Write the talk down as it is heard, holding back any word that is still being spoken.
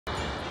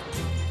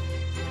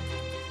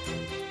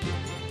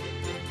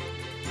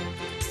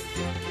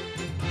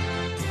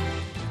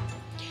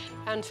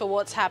And for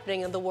what's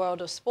happening in the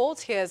world of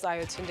sports, here's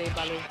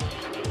Adebayo.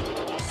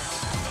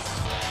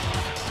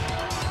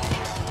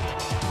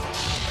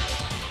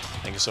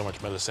 Thank you so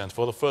much, Millicent.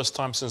 For the first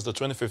time since the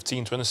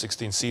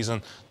 2015-2016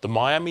 season, the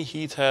Miami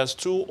Heat has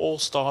 2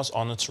 All-Stars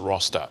on its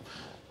roster.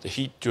 The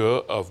Heat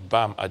duo of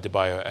Bam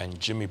Adebayo and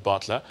Jimmy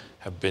Butler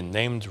have been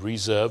named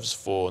reserves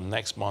for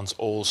next month's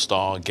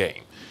All-Star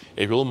game.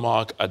 It will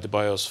mark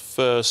Adebayo's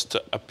first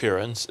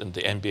appearance in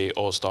the NBA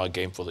All-Star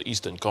game for the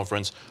Eastern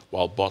Conference,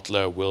 while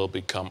Butler will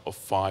become a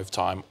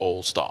 5-time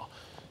All-Star.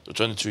 The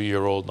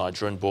 22-year-old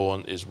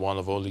Nigerian-born is one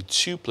of only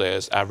 2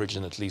 players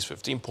averaging at least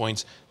 15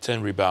 points,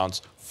 10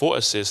 rebounds, 4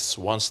 assists,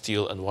 1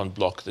 steal and 1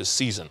 block this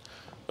season.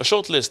 A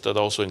short list that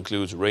also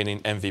includes reigning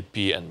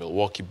MVP and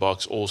Milwaukee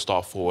Bucks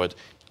All-Star forward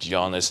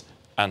Giannis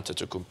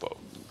Antetokounmpo.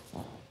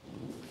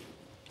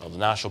 Now, the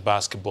National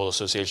Basketball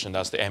Association,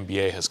 that's the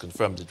NBA, has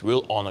confirmed it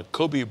will honor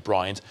Kobe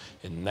Bryant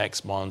in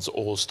next month's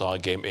All-Star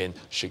game in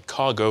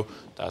Chicago.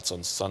 That's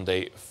on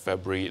Sunday,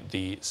 February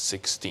the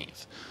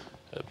 16th.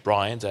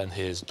 Bryant and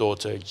his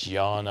daughter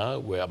Gianna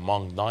were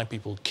among 9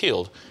 people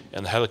killed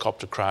in a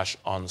helicopter crash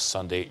on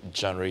Sunday,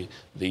 January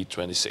the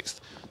 26th.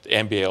 The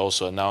NBA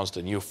also announced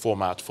a new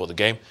format for the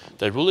game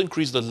that will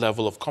increase the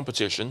level of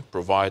competition,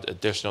 provide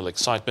additional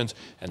excitement,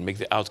 and make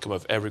the outcome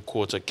of every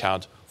quarter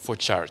count for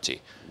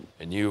charity.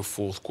 A new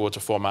 4th quarter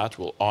format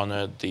will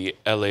honor the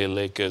LA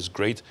Lakers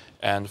great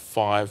and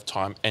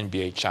 5-time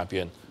NBA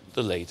champion,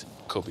 the late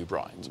Kobe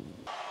Bryant.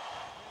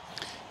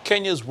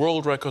 Kenya's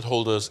world record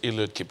holders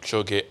Eliud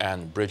Kipchoge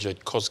and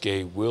Bridget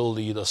Kosgei will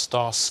lead a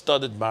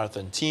star-studded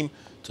marathon team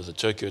to the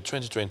Tokyo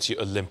 2020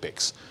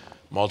 Olympics.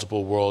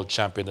 Multiple world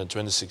champion and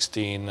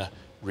 2016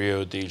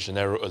 Rio de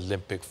Janeiro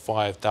Olympic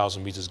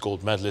 5,000 meters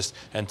gold medalist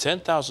and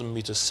 10,000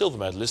 meters silver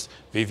medalist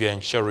Vivian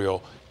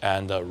Cheruiyot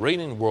and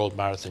reigning world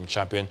marathon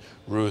champion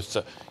Ruth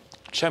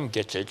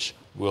Chemgetich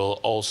will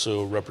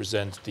also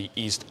represent the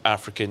East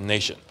African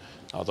nation.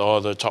 Now, the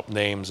other top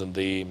names in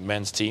the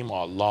men's team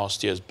are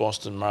last year's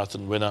Boston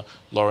Marathon winner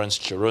Lawrence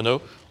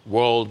Cherono,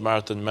 world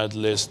marathon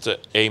medalist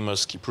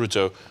Amos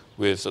Kipruto,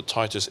 with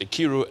Titus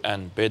Ikiru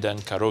and Bedan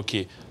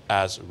Karoki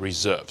as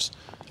reserves.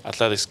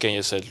 Athletics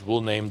Kenya said it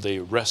will name the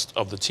rest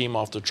of the team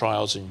after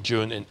trials in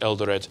June in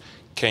Eldoret,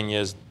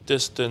 Kenya's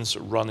distance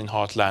running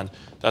heartland.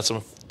 That's some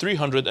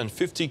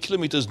 350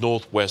 kilometers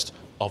northwest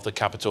of the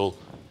capital,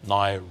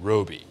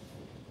 Nairobi.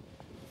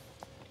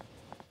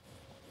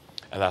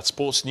 And that's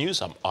sports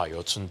news. I'm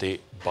Ayotunde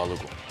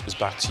Balogun. It's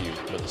back to you,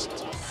 Millicent.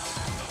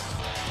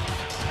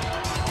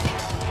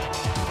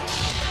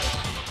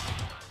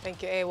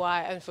 Thank you,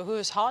 AY. And for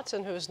who's hot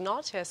and who's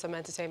not, here's some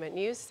entertainment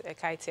news.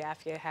 Kaiti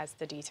Afia has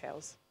the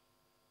details.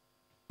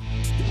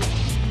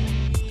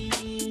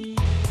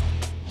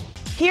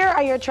 Here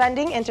are your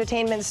trending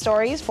entertainment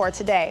stories for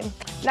today.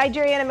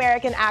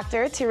 Nigerian-American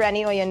actor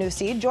Tireni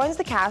Oyenusi joins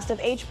the cast of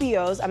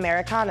HBO's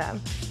Americana.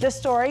 The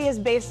story is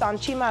based on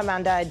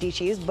Chimamanda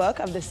Adichie's book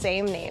of the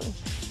same name.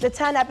 The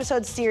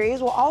 10-episode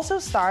series will also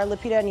star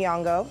Lupita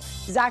Nyong'o,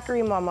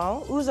 Zachary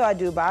Momo, Uzo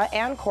Aduba,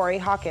 and Corey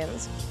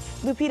Hawkins.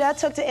 Lupita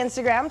took to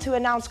Instagram to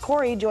announce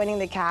Corey joining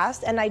the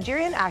cast, and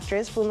Nigerian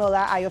actress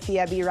Funola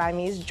Ayofia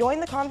Ramis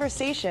joined the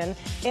conversation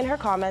in her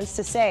comments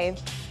to say,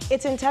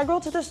 "It's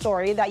integral to the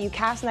story that you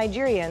cast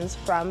Nigerians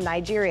from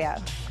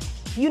Nigeria."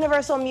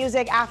 Universal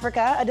Music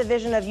Africa, a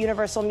division of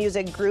Universal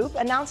Music Group,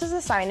 announces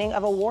the signing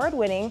of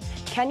award-winning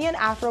Kenyan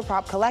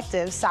Afro-pop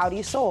collective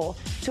Saudi Soul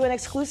to an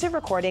exclusive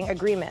recording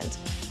agreement.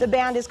 The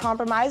band is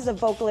comprised of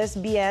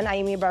vocalist Bien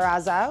Aimi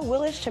Baraza,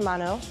 Willis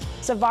Chimano,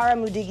 Savara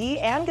Mudigi,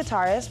 and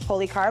guitarist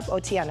Polycarp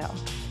Otieno.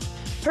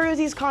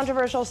 Peruzzi's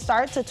controversial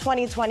start to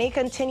 2020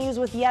 continues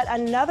with yet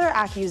another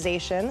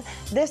accusation,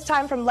 this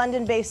time from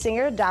London-based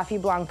singer Daffy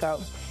Blanco.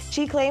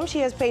 She claims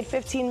she has paid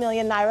 15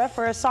 million naira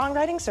for a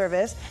songwriting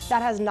service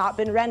that has not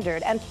been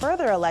rendered, and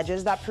further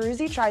alleges that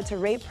Peruzzi tried to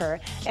rape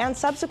her and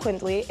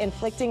subsequently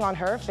inflicting on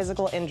her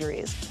physical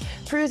injuries.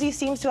 Peruzzi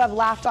seems to have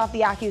laughed off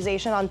the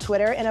accusation on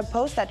Twitter in a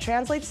post that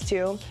translates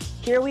to,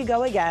 "Here we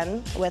go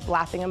again," with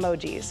laughing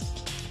emojis.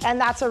 And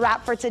that's a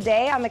wrap for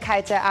today. I'm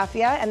Kaiti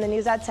Afia, and the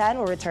news at 10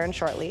 will return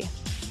shortly.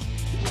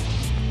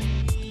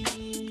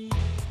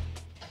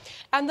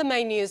 And the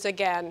main news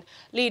again.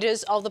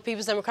 Leaders of the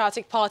People's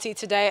Democratic Party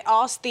today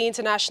asked the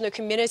international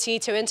community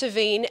to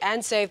intervene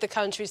and save the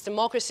country's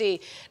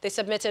democracy. They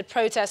submitted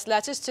protest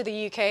letters to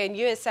the UK and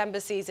US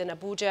embassies in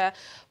Abuja,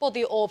 while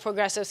the All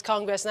Progressives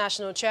Congress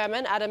National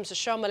Chairman Adams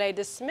Oshiomhole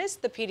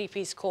dismissed the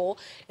PDP's call,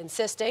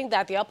 insisting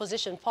that the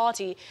opposition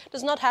party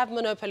does not have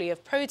monopoly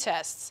of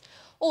protests.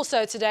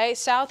 Also today,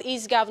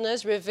 Southeast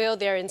governors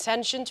revealed their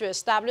intention to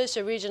establish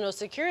a regional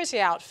security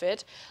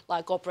outfit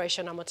like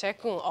Operation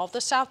Amotekun of the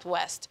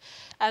Southwest.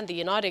 And the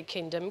United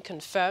Kingdom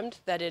confirmed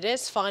that it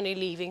is finally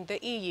leaving the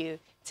EU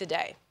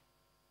today.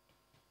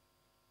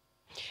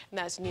 And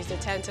that's news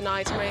at 10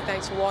 tonight. Many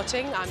thanks for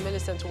watching. I'm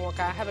Millicent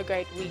Walker. Have a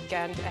great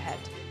weekend ahead.